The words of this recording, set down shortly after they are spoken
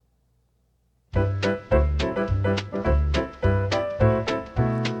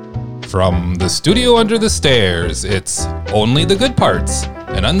From the studio under the stairs, it's Only the Good Parts,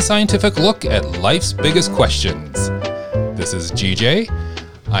 an unscientific look at life's biggest questions. This is GJ.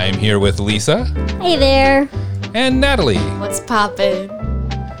 I am here with Lisa. Hey there. And Natalie. What's poppin'?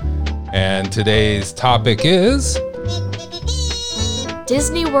 And today's topic is...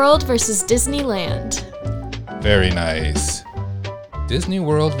 Disney World versus Disneyland. Very nice. Disney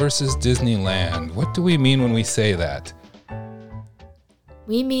World versus Disneyland. What do we mean when we say that?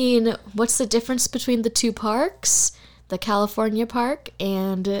 We mean, what's the difference between the two parks? The California park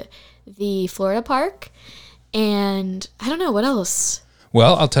and the Florida park. And I don't know, what else?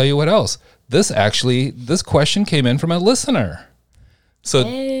 Well, I'll tell you what else. This question came in from a listener. So,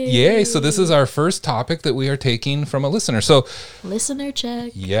 yay. So this is our first topic that we are taking from a listener. So, listener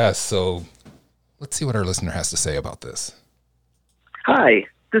check. Yes. So let's see what our listener has to say about this. Hi,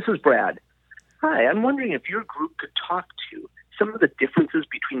 this is Brad. Hi, I'm wondering if your group could talk to some of the differences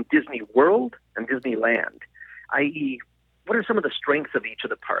between Disney World and Disneyland, i.e., what are some of the strengths of each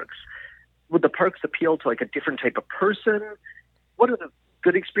of the parks? Would the parks appeal to like a different type of person? What are the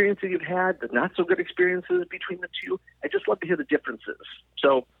good experiences you've had, the not so good experiences between the two? I just love to hear the differences.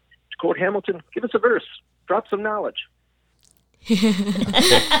 So, to quote Hamilton, give us a verse, drop some knowledge.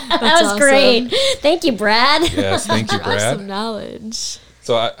 That was awesome. Great. Thank you, Brad. Yes, thank you, Brad. Drop some knowledge.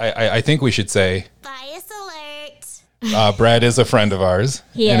 So I think we should say... Bias alert. Brad is a friend of ours.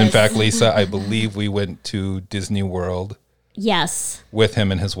 He and is. In fact, Lisa, I believe we went to Disney World. Yes. With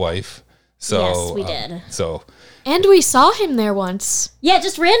him and his wife. So, yes, we did. And we saw him there once. Yeah,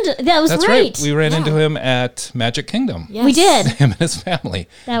 just random. That was That's right. We ran into him at Magic Kingdom. Yes. We did. Him and his family.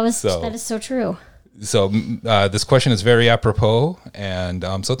 That is so true. So this question is very apropos. And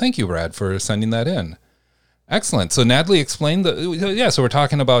so thank you, Brad, for sending that in. Excellent. So Natalie explained so we're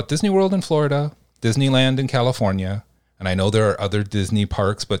talking about Disney World in Florida, Disneyland in California. And I know there are other Disney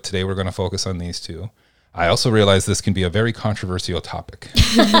parks, but today we're going to focus on these two. I also realize this can be a very controversial topic.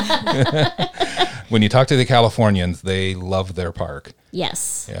 When you talk to the Californians, they love their park.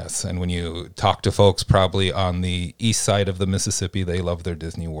 Yes. Yes. And when you talk to folks probably on the east side of the Mississippi, they love their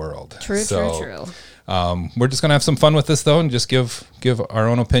Disney World. True. We're just going to have some fun with this, though, and just give our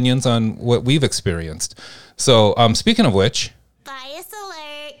own opinions on what we've experienced. So speaking of which, bias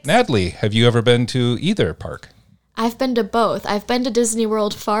alert. Natalie, have you ever been to either park? I've been to both. I've been to Disney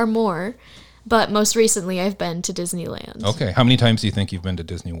World far more, but most recently I've been to Disneyland. Okay. How many times do you think you've been to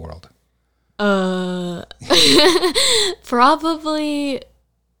Disney World? Probably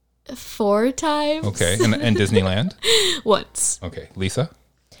 4 times. Okay. And Disneyland? Once. Okay. Lisa?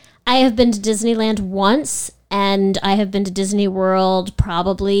 I have been to Disneyland once, and I have been to Disney World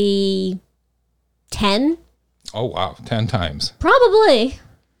probably 10. Oh, wow. 10 times. Probably.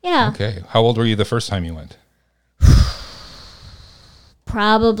 Yeah. Okay. How old were you the first time you went?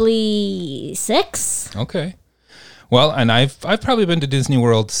 Probably 6. Okay. Well, and I've probably been to Disney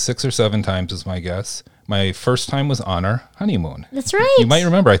World 6 or 7 times is my guess. My first time was on our honeymoon. That's right. You might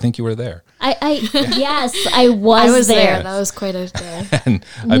remember. I think you were there. Yes, I was there. That was quite a day. And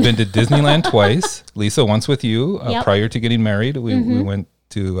I've been to Disneyland twice. Lisa, once with you Yep. prior to getting married. We went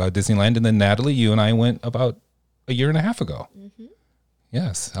to Disneyland, and then Natalie, you and I went about a year and a half ago. Mm-hmm.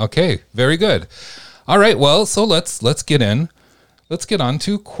 Yes. Okay. Very good. All right. Well, so let's get in. Let's get on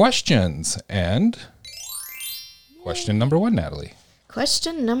to questions. And question number 1, Natalie.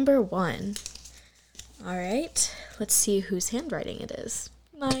 Question number 1. All right. Let's see whose handwriting it is.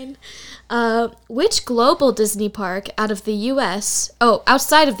 Mine. Which global Disney park outside of the U.S.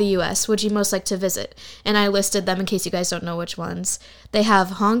 would you most like to visit? And I listed them in case you guys don't know which ones. They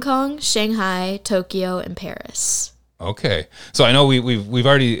have Hong Kong, Shanghai, Tokyo, and Paris. Okay. So I know we've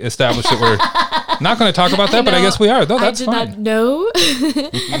already established that we're not going to talk about that, but I guess we are. No, that's fine. I did not know.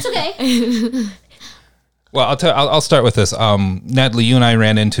 That's okay. Well, I'll start with this. Natalie, you and I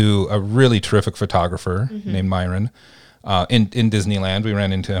ran into a really terrific photographer named Myron in Disneyland. We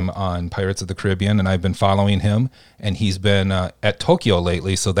ran into him on Pirates of the Caribbean, and I've been following him, and he's been at Tokyo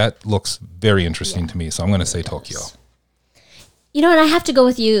lately, so that looks very interesting to me. So I'm going to say Tokyo. You know, and I have to go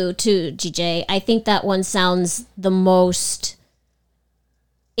with you too, GJ. I think that one sounds the most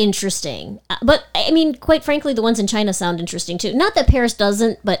interesting. But, I mean, quite frankly, the ones in China sound interesting too. Not that Paris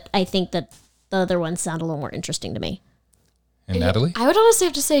doesn't, but I think that the other ones sound a little more interesting to me. And Natalie? I would honestly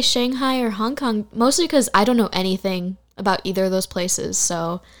have to say Shanghai or Hong Kong, mostly because I don't know anything about either of those places.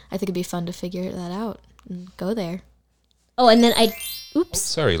 So I think it'd be fun to figure that out and go there. Oh, and then Oops.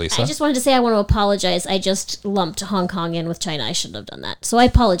 Sorry, Lisa. I just wanted to say I want to apologize. I just lumped Hong Kong in with China. I shouldn't have done that. So I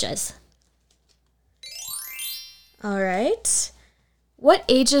apologize. All right. What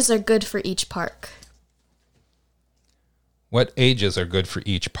ages are good for each park? What ages are good for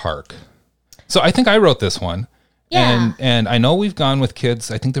each park? So I think I wrote this one. Yeah. And I know we've gone with kids.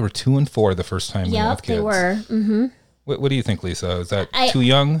 I think they were 2 and 4 the first time we went with Yep, kids. they were. Mm-hmm. What do you think, Lisa? Is that too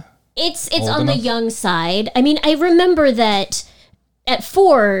young? It's Old on the enough? young side. I mean, I remember that at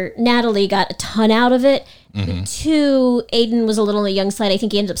 4, Natalie got a ton out of it. Mm-hmm. 2, Aiden was a little on the young side. I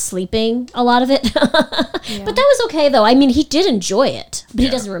think he ended up sleeping a lot of it. But that was okay, though. I mean, he did enjoy it, but he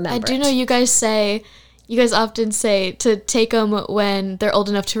doesn't remember I do it. know you guys often say to take them when they're old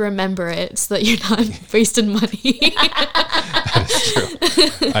enough to remember it so that you're not wasting money. That is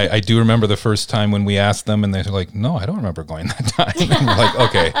true. I do remember the first time when we asked them and they're like, no, I don't remember going that time. And we're like,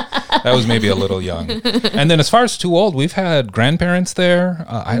 okay, that was maybe a little young. And then as far as too old, we've had grandparents there.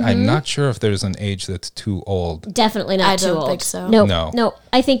 I'm not sure if there's an age that's too old. Definitely not I too don't old. think so. No.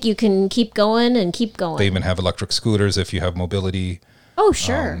 I think you can keep going and keep going. They even have electric scooters if you have mobility Oh,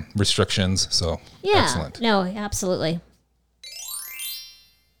 sure. restrictions. So Yeah. excellent. No, absolutely.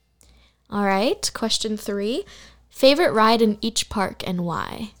 All right, question 3. Favorite ride in each park and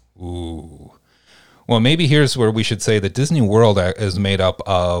why? Ooh. Well, maybe here's where we should say that Disney World is made up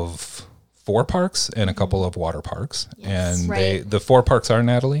of 4 parks and a couple of water parks. And right. the 4 parks are,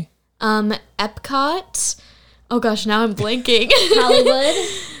 Natalie? Epcot. Oh gosh, now I'm blanking.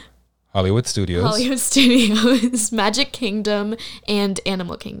 Hollywood Studios. Hollywood Studios, Magic Kingdom, and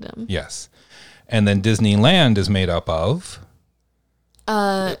Animal Kingdom. Yes. And then Disneyland is made up of...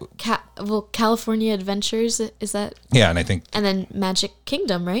 California Adventures, is that? Yeah, and I think... And then Magic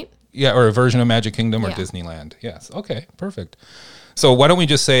Kingdom, right? Yeah, or a version of Magic Kingdom or Yeah. Disneyland. Yes. Okay, perfect. So why don't we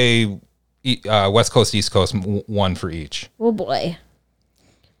just say West Coast, East Coast, one for each. Oh, boy.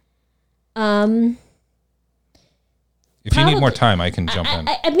 If you need more time, I can jump in.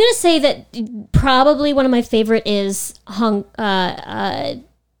 I'm going to say that probably one of my favorite is Toy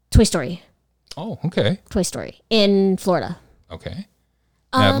Story. Oh, okay. Toy Story in Florida. Okay.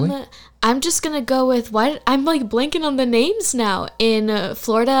 Natalie? I'm just gonna go with I'm like blanking on the names now. In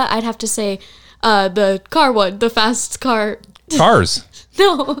Florida, I'd have to say the car one, the fast car. Cars.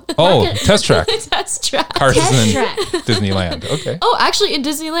 No, Oh, Test Track. Test Track. Cars is in Track. Disneyland. Okay. Oh, actually, in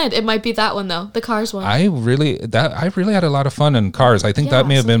Disneyland, it might be that one though, the Cars one. I really had a lot of fun in Cars. I think that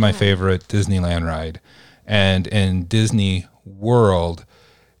may have been my favorite Disneyland ride. And in Disney World,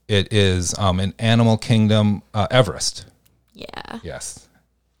 it is in Animal Kingdom, Everest. Yeah. Yes.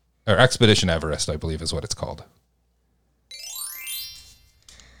 Or Expedition Everest, I believe is what it's called.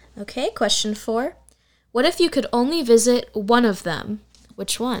 Okay, question 4. What if you could only visit one of them?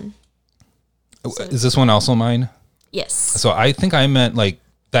 Which one? Is this one also mine? Yes. So I think I meant like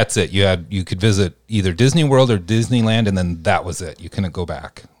that's it. You could visit either Disney World or Disneyland, and then that was it. You couldn't go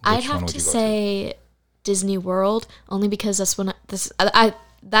back. I'd Which one have would to you go say Disney World, only because that's when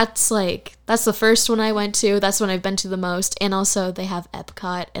that's the first one I went to. That's when I've been to the most, and also they have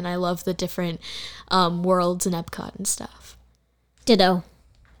Epcot, and I love the different worlds in Epcot and stuff. Ditto.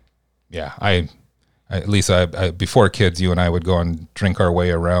 Yeah, Lisa, before kids, you and I would go and drink our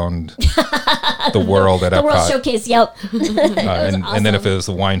way around the world at The World Epcot. Showcase, yep. And then if it was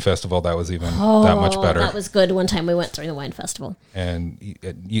the wine festival, that was even that much better. That was good. One time we went during the wine festival. And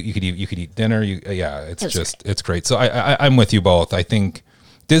you could eat dinner. It's great. it's great. So I'm with you both. I think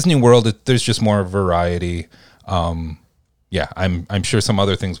Disney World, there's just more variety. I'm sure some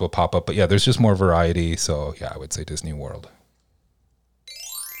other things will pop up, but yeah, there's just more variety. So yeah, I would say Disney World.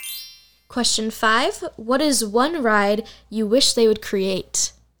 Question 5. What is one ride you wish they would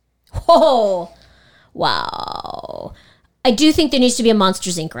create? Oh, wow. I do think there needs to be a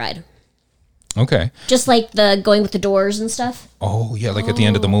Monsters, Inc. ride. Okay. Just like the going with the doors and stuff. Oh yeah, like at the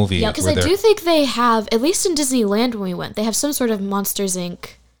end of the movie. Yeah, Because I do think they have, at least in Disneyland when we went, they have some sort of Monsters,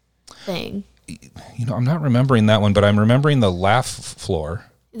 Inc. thing. I'm not remembering that one, but I'm remembering the laugh floor.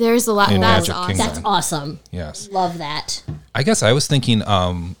 There's a lot. In That's Magic awesome. Kingdom. That's awesome. Yes. Love that. I guess I was thinking,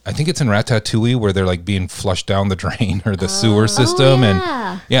 I think it's in Ratatouille where they're like being flushed down the drain or the sewer system.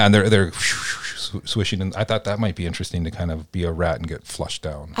 yeah. And they're swishing. And I thought that might be interesting to kind of be a rat and get flushed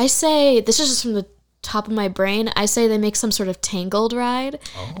down. I say, this is just from the top of my brain, I say they make some sort of Tangled ride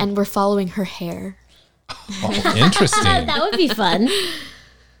and we're following her hair. Oh, interesting. That would be fun.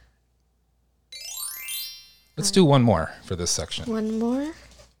 Let's do one more for this section. One more.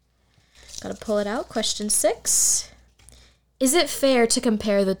 Gotta pull it out. Question 6. Is it fair to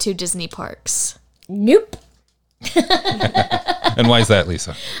compare the 2 Disney parks? Nope. And why is that,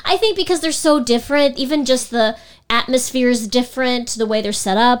 Lisa? I think because they're so different, even just the atmosphere is different, the way they're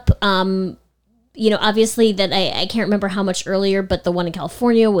set up. Obviously that I can't remember how much earlier, but the one in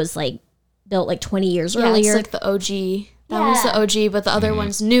California was like built like 20 years Yeah, earlier. it's like the OG. That was the Yeah. OG, but the other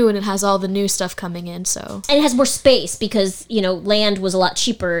one's new, and it has all the new stuff coming in, so. And it has more space because, land was a lot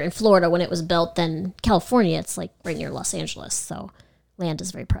cheaper in Florida when it was built than California. It's like right near Los Angeles. So land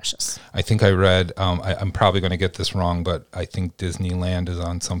is very precious. I think I read, I'm probably going to get this wrong, but I think Disneyland is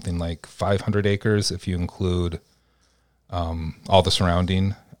on something like 500 acres if you include all the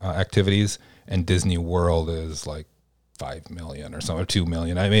surrounding activities, and Disney World is like 5 million or something, or 2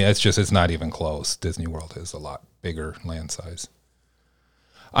 million. I mean, it's not even close. Disney World is a lot bigger land size.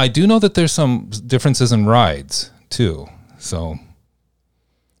 I do know that there's some differences in rides too. So,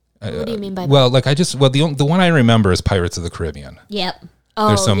 What do you mean by that? well, like the one I remember is Pirates of the Caribbean. Yep.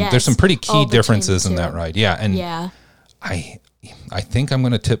 Oh, There's some pretty key Oh, between differences the in two. that ride. Yeah, and Yeah. I think I'm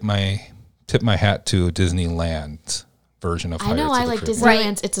going to tip my hat to Disneyland's version of I Pirates know of I the like Caribbean.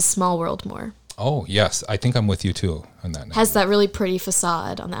 Disneyland's It's a Small World more. Oh, yes. I think I'm with you too on that. Has that really pretty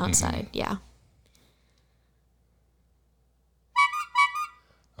facade on the outside. Yeah.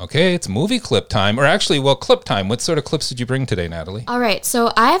 Okay, it's movie clip time. Or actually, clip time. What sort of clips did you bring today, Natalie? All right,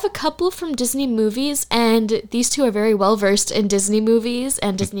 so I have a couple from Disney movies, and these two are very well versed in Disney movies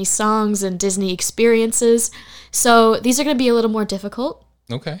and Disney songs and Disney experiences. So these are going to be a little more difficult.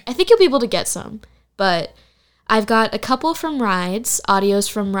 Okay. I think you'll be able to get some, but I've got a couple from rides, audios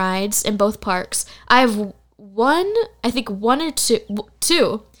from rides in both parks. I have one or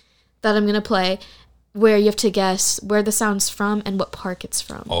two that I'm going to play where you have to guess where the sound's from and what park it's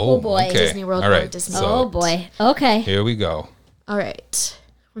from. Oh, boy. Okay. Disney World All or right. Disney So, Oh boy. Okay. here we go. All right.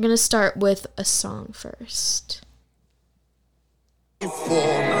 We're going to start with a song first. And you are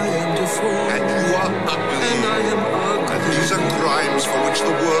ugly. And these are crimes for which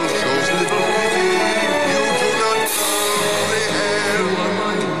the world shows little pity. You do not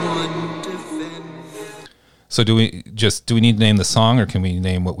comprehend. So do we need to name the song, or can we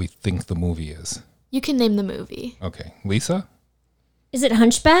name what we think the movie is? You can name the movie. Okay. Lisa? Is it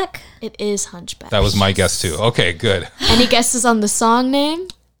Hunchback? It is Hunchback. That was my guess too. Okay, good. Any guesses on the song name?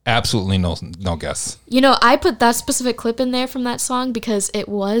 Absolutely no guess. I put that specific clip in there from that song because it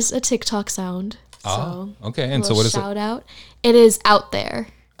was a TikTok sound. So, Okay. And so what is it? shout out. It is Out There.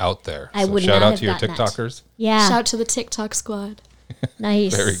 Out there. I So would shout not out have to your gotten that. TikTokers. Yeah. Shout to the TikTok squad.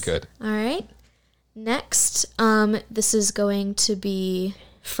 Nice. Very good. All right. Next, this is going to be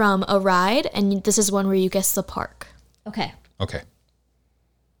from a ride, and this is one where you guess the park. Okay. Okay.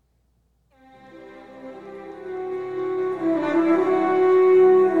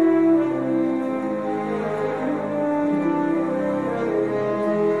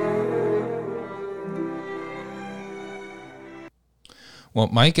 Well,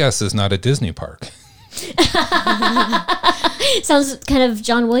 my guess is not a Disney park. Sounds kind of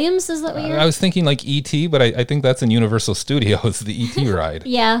John Williams. Is that what you're? I was thinking like E.T., but I think that's in Universal Studios, the E.T. ride.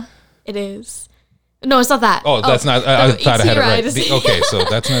 Yeah. It is. No, it's not that. Oh, that's not. I the thought I had ET it right. ride is- Okay, so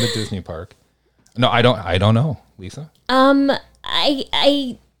that's not a Disney park. No, I don't know, Lisa. I'm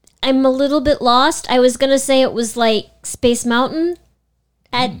a little bit lost. I was gonna say it was like Space Mountain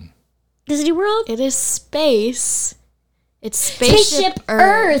at Disney World. It is space. It's Spaceship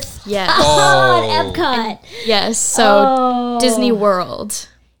Earth. Yes. Oh, at Epcot. Yes. So Oh. Disney World.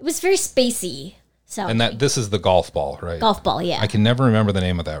 It was very spacey. So And this is the golf ball, right? golf ball. Yeah. I can never remember the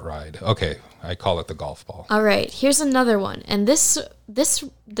name of that ride. Okay, I call it the golf ball. All right. Here's another one, and this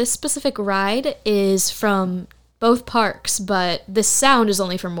specific ride is from both parks, but the sound is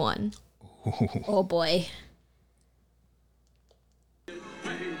only from one. Oh boy.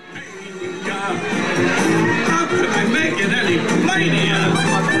 How could I make it any plainer?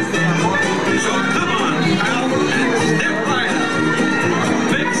 So come on, pal, and step right up.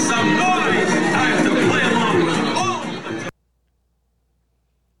 Make some noise. Time to play along with all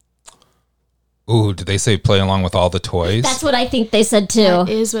the Ooh, did they say play along with all the toys? That's what I think they said too. That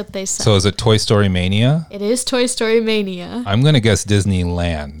is what they said. So is it Toy Story Mania? It is Toy Story Mania. I'm gonna guess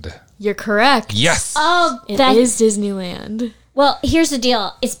Disneyland. You're correct. Yes. Oh, It that is Disneyland. Well, here's the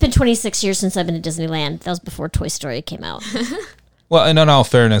deal. It's been 26 years since I've been to Disneyland. That was before Toy Story came out. Well, and in all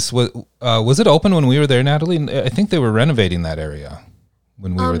fairness, was it open when we were there, Natalie? I think they were renovating that area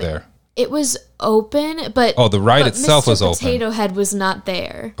when we were there. It was open, but Oh, the ride itself Mr. was open. Potato Head was not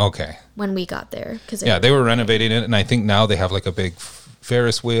there Okay. when we got there because Yeah, they were renovating it, and I think now they have like a big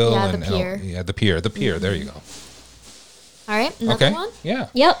Ferris wheel. Yeah, the and pier. the pier. There you go. All right, another Okay. one. Yeah.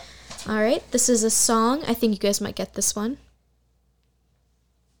 Yep. All right, this is a song. I think you guys might get this one.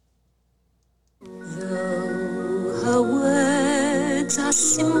 Her words are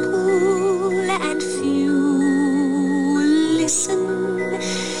simple and few. Listen,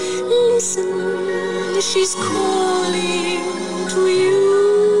 listen, she's calling to you.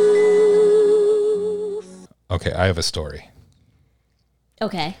 Okay, I have a story.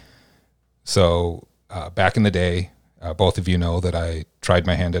 Okay. So back in the day, both of you know that I tried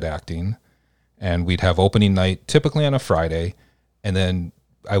my hand at acting, and we'd have opening night typically on a Friday, and then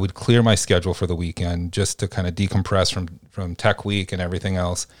I would clear my schedule for the weekend just to kind of decompress from tech week and everything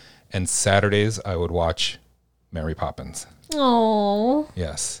else. And Saturdays I would watch Mary Poppins. Oh.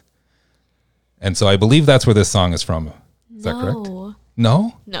 Yes. And so I believe that's where this song is from. Is that correct?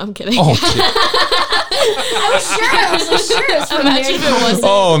 No? No, I'm kidding. Oh, shit. I was sure it was from Imagine if Mary it wasn't.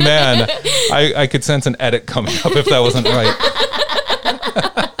 Oh man, I could sense an edit coming up if that wasn't right.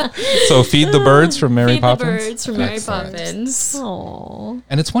 So Feed the Birds from Mary Feed Poppins. the Birds from Mary Excellent. Poppins. Oh.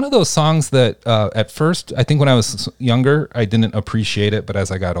 And it's one of those songs that at first, I think when I was younger, I didn't appreciate it, but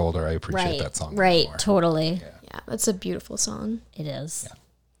as I got older, I appreciate that song. Right. more. Totally. Yeah, that's a beautiful song. It is.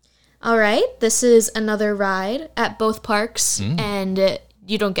 All right, this is another ride at both parks, and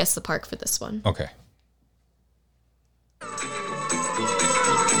you don't guess the park for this one. Okay.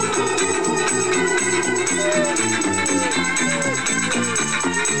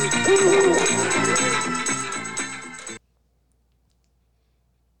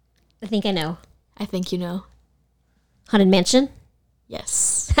 I think I know. I think you know. Haunted Mansion?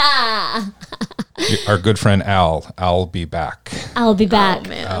 Yes. Ha! Our good friend Al be back. I'll be back. Oh,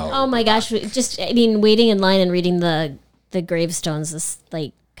 man. Oh my gosh. Waiting in line and reading the gravestones is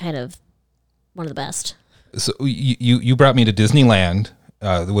like kind of one of the best. So you brought me to Disneyland.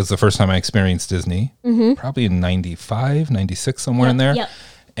 It was the first time I experienced Disney, probably in 95, 96, somewhere in there. Yep.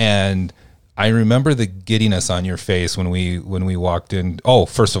 And I remember the giddiness on your face when we walked in. Oh,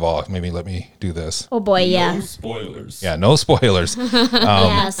 first of all, maybe let me do this. Oh boy, yeah. Spoilers. Yeah, no spoilers.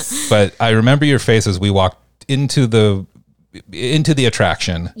 Yes. But I remember your face as we walked into the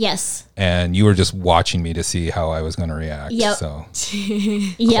attraction, Yes. and you were just watching me to see how I was going to react. Yep. So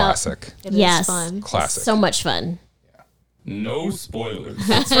Yep. classic. It Yes. is fun. Classic. So much fun. No spoilers.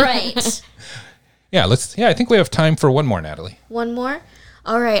 That's right. Yeah, I think we have time for one more, Natalie. One more?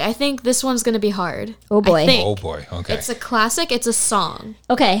 All right, I think this one's going to be hard. Oh, boy. I think. Oh boy. Okay. It's a classic. It's a song.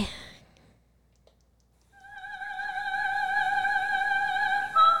 Okay.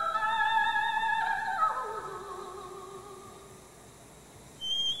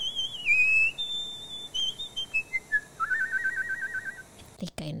 I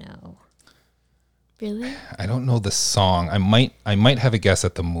think I know. Really? I don't know the song. I might have a guess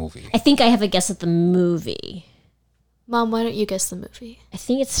at the movie. I think I have a guess at the movie. Mom, why don't you guess the movie? I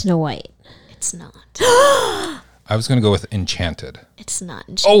think it's Snow White. It's not. I was going to go with Enchanted. It's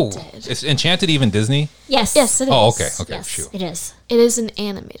not Oh, Enchanted. is Enchanted even Disney? Yes. Yes, it is. Oh, okay. Okay. Yes, Shoot. it is. It is an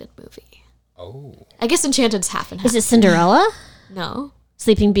animated movie. Oh. I guess Enchanted's half and half. Is it Cinderella? No.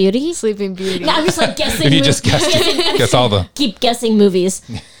 Sleeping Beauty? Sleeping Beauty. I'm just like guessing. If you just guess all the. keep guessing movies.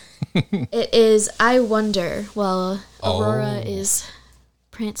 It is I Wonder. Well, Aurora Oh. is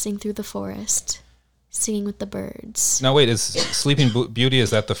prancing through the forest, singing with the birds. Now wait, is Sleeping Beauty?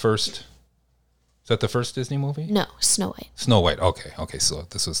 Is that the first? Is that the first Disney movie? No, Snow White. Snow White. Okay. Okay. So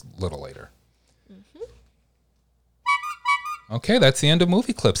this was a little later. Okay, that's the end of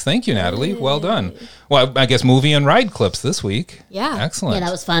movie clips. Thank you, Natalie. Well done. Well, I guess movie and ride clips this week. Yeah. Excellent. Yeah,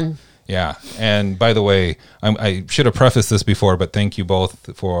 that was fun. Yeah. And by the way, I should have prefaced this before, but thank you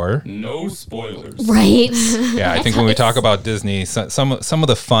both for. No spoilers. Right. Yeah, I think when we talk about Disney, some of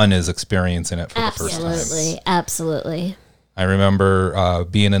the fun is experiencing it for the first time. Absolutely. Absolutely. I remember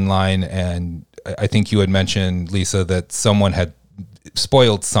being in line, and I think you had mentioned, Lisa, that someone had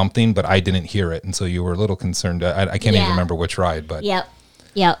spoiled something, but I didn't hear it, and so you were a little concerned. I can't even Yeah. remember which ride, but Yep.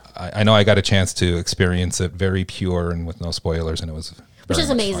 Yep. I know I got a chance to experience it very pure and with no spoilers, and it was Which very is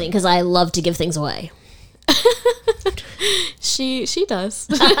much amazing fun. because I love to give things away. She does.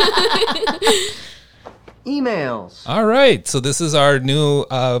 Emails. All right, so this is our new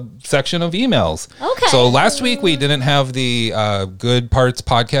section of emails. Okay. So last week we didn't have the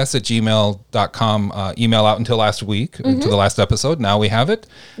goodpartspodcast@gmail.com email out until last week, to the last episode. Now we have it.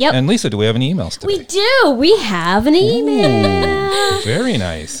 Yep. And Lisa, do we have any emails today? We do. We have an email. Ooh, very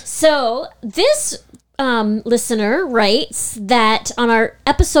nice. So this listener writes that on our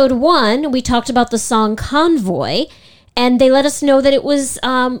episode 1, we talked about the song Convoy, and they let us know that it was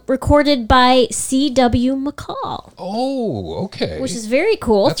recorded by C.W. McCall, Oh, okay. which is very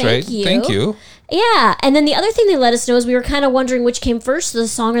cool. That's Thank right. you. Thank you. Yeah, and then the other thing they let us know is we were kind of wondering which came first, the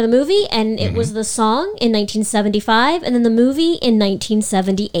song or the movie, and it was the song in 1975, and then the movie in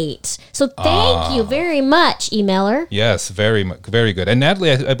 1978. So thank you very much, emailer. Yes, very good. And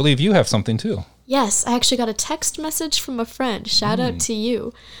Natalie, I believe you have something too. Yes, I actually got a text message from a friend. Shout out to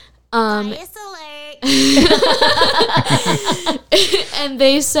you. Bias alert. And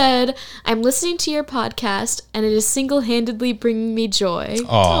they said, I'm listening to your podcast, and it is single-handedly bringing me joy.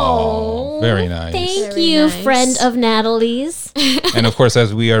 Oh, very nice. Thank Very you, nice. friend of Natalie's. And of course,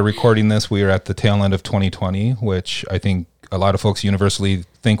 as we are recording this, we are at the tail end of 2020, which I think a lot of folks universally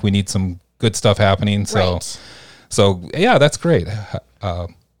think we need some good stuff happening. So, Right. so yeah, that's great.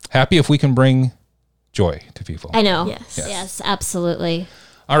 Happy if we can bring joy to people. I know. Yes. Yes, absolutely.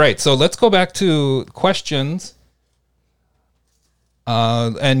 All right, so let's go back to questions.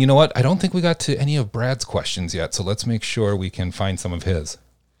 And you know what? I don't think we got to any of Brad's questions yet, so let's make sure we can find some of his.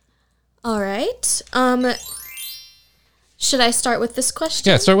 All right. Should I start with this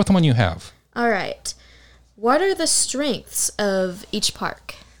question? Yeah, start with the one you have. All right. What are the strengths of each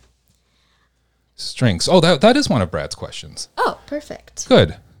park? Strengths. Oh, that is one of Brad's questions. Oh, perfect.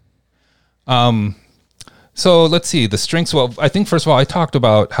 Good. So let's see the strengths. Well, I think first of all, I talked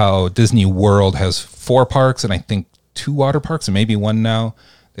about how Disney World has 4 parks and I think 2 water parks and maybe 1 now.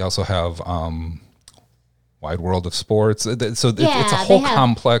 They also have Wide World of Sports. So it's a Yeah, whole they have-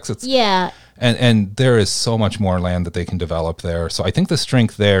 complex. It's Yeah. and there is so much more land that they can develop there. So I think the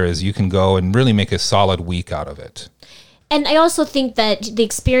strength there is you can go and really make a solid week out of it. And I also think that the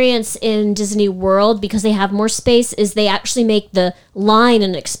experience in Disney World, because they have more space, is they actually make the line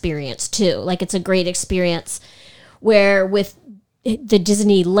an experience too. Like it's a great experience. Where with the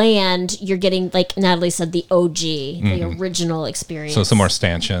Disneyland, you're getting, like Natalie said, the OG, the original experience. So some more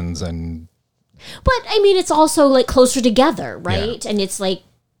stanchions and But I mean, it's also like closer together, right? And it's like,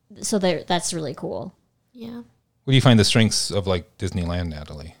 so that's really cool. Yeah. what do you find the strengths of like Disneyland,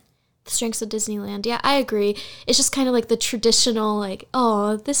 Natalie? The strengths of Disneyland. Yeah, I agree. It's just kind of like the traditional, like,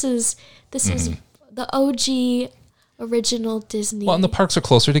 oh, this is the OG original Disney. Well, and the parks are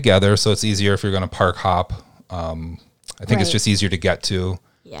closer together, so it's easier if you're going to park hop. I think it's Right. just easier to get to.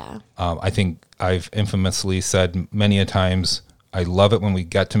 Yeah. I think I've infamously said many a times, I love it when we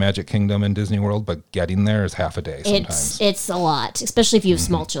get to Magic Kingdom and Disney World, but getting there is half a day sometimes. It's a lot, especially if you have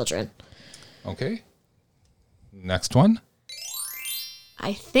small children. Okay. Next one.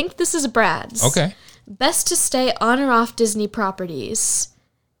 I think this is Brad's. Okay. Best to stay on or off Disney properties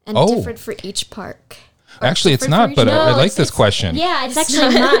and Oh. different for each park. Or Actually, it's different for not, each- but I No, like it's- this question. Yeah, it's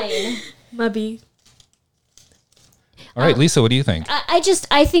actually mine. Mubby. All right, Lisa, what do you think?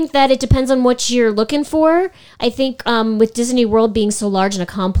 I think that it depends on what you're looking for. I think with Disney World being so large and a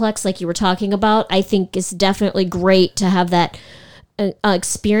complex, like you were talking about, I think it's definitely great to have that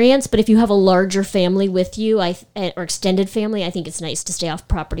experience. But if you have a larger family with you, or extended family, I think it's nice to stay off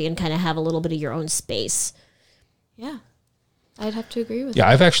property and kind of have a little bit of your own space. Yeah. I'd have to agree with Yeah,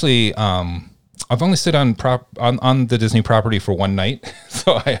 I've actually I've only stayed on the Disney property for one night,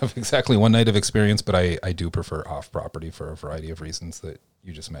 so I have exactly one night of experience. But I do prefer off property for a variety of reasons that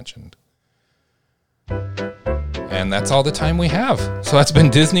you just mentioned. And that's all the time we have. So that's been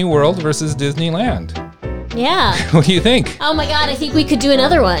Disney World versus Disneyland. Yeah. What do you think? Oh my God, I think we could do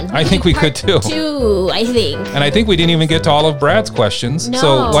another one. I think we could too. 2, I think. And I think we didn't even get to all of Brad's questions. So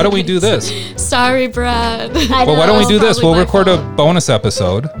No. why don't we do this? Sorry, Brad. I Well, why don't we know. do this? Probably We'll my record a fault. bonus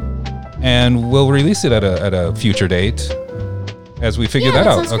episode, and we'll release it at a future date as we figure Yeah, that that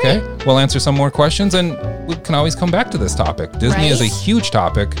out. sounds Okay, great. we'll answer some more questions, and we can always come back to this topic. Disney is a Right. huge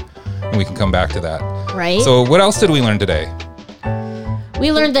topic, and we can come back to that. Right? So, what else did we learn today?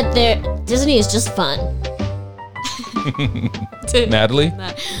 we learned that Disney is just fun. Natalie?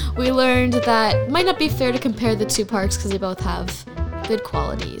 We learned that it might not be fair to compare the two parks because they both have good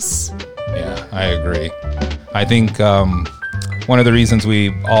qualities. Yeah, I agree. I think one of the reasons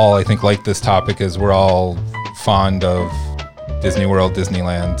we all, I think, like this topic is we're all fond of Disney World,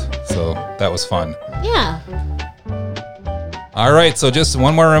 Disneyland. So that was fun. Yeah. All right, so just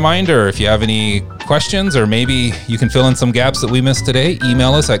one more reminder, if you have any questions or maybe you can fill in some gaps that we missed today,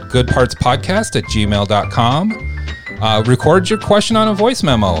 email us at goodpartspodcast@gmail.com. Record your question on a voice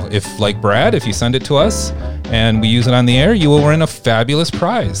memo. If, like Brad, if you send it to us and we use it on the air, you will win a fabulous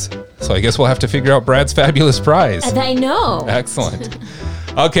prize. So I guess we'll have to figure out Brad's fabulous prize. I know. Excellent.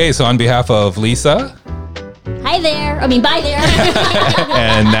 Okay, so on behalf of Lisa Hi there. I mean, bye there.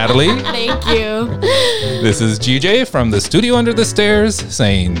 and Natalie, Thank you. this is GJ from the studio under the stairs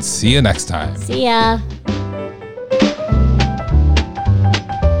saying see you next time. See ya.